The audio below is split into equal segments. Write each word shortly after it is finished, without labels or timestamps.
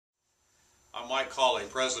Mike Cauley,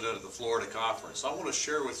 president of the Florida Conference. I want to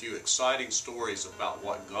share with you exciting stories about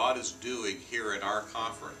what God is doing here in our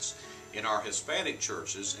conference, in our Hispanic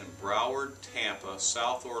churches in Broward, Tampa,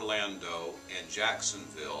 South Orlando, and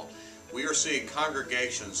Jacksonville. We are seeing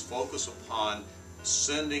congregations focus upon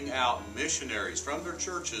sending out missionaries from their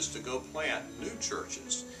churches to go plant new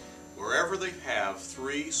churches. Wherever they have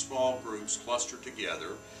 3 small groups clustered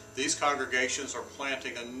together, these congregations are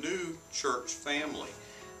planting a new church family.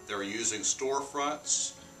 They're using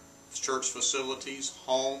storefronts, church facilities,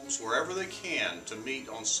 homes, wherever they can to meet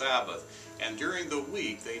on Sabbath. And during the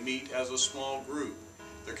week, they meet as a small group.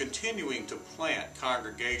 They're continuing to plant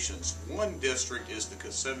congregations. One district is the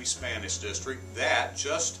Kissimmee Spanish district that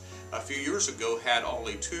just a few years ago had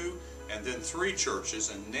only 2 and then 3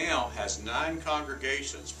 churches, and now has 9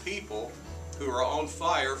 congregations, people who are on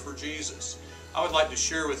fire for Jesus. I would like to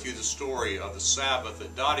share with you the story of the Sabbath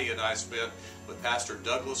that Dottie and I spent with Pastor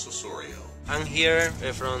Douglas Osorio. I'm here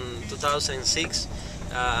from 2006.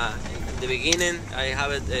 In the beginning, I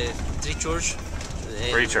have 3 church.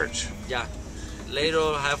 3 church. Yeah. Later,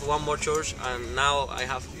 I have 1 more church, and now I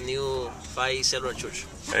have new 5 cellular church.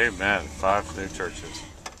 Amen. 5 new churches.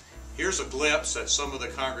 Here's a glimpse at some of the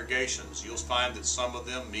congregations. You'll find that some of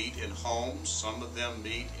them meet in homes, some of them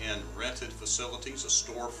meet in rented facilities, a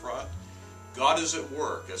storefront. God is at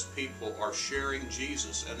work as people are sharing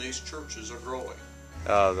Jesus, and these churches are growing.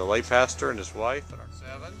 The lay pastor and his wife.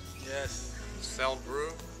 7. Yes. Cell grew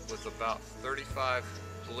with about 35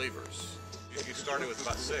 believers. You started with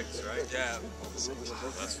about 6, right? Yeah.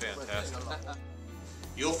 That's fantastic.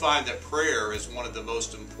 You'll find that prayer is one of the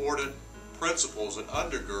most important principles that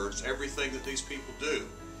undergirds everything that these people do.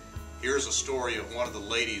 Here's a story of one of the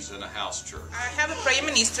ladies in a house church. I have a prayer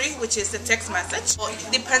ministry, which is a text message. Well,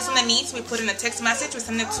 it depends on the needs. We put in a text message. We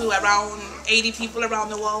send it to around 80 people around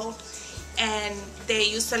the world. And they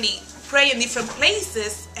usually pray in different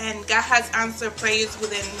places. And God has answered prayers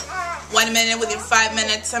within 1 minute, within 5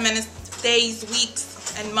 minutes, 10 minutes, days,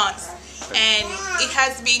 weeks, and months. And it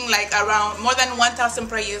has been like around more than 1,000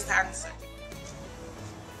 prayers answered.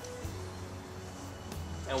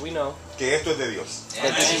 And we know que esto es de Dios.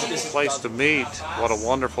 This place to meet. What a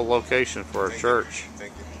wonderful location for a church.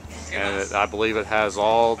 And I believe it has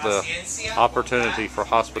all the opportunity for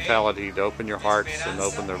hospitality to open your hearts and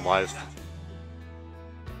open their lives.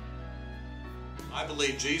 I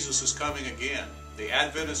believe Jesus is coming again. The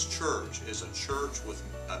Adventist church is a church with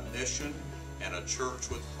a mission and a church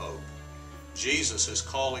with hope. Jesus is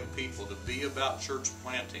calling people to be about church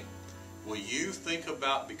planting. Will you think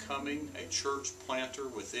about becoming a church planter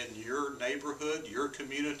within your neighborhood, your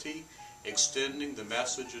community, extending the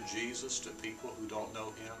message of Jesus to people who don't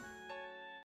know Him?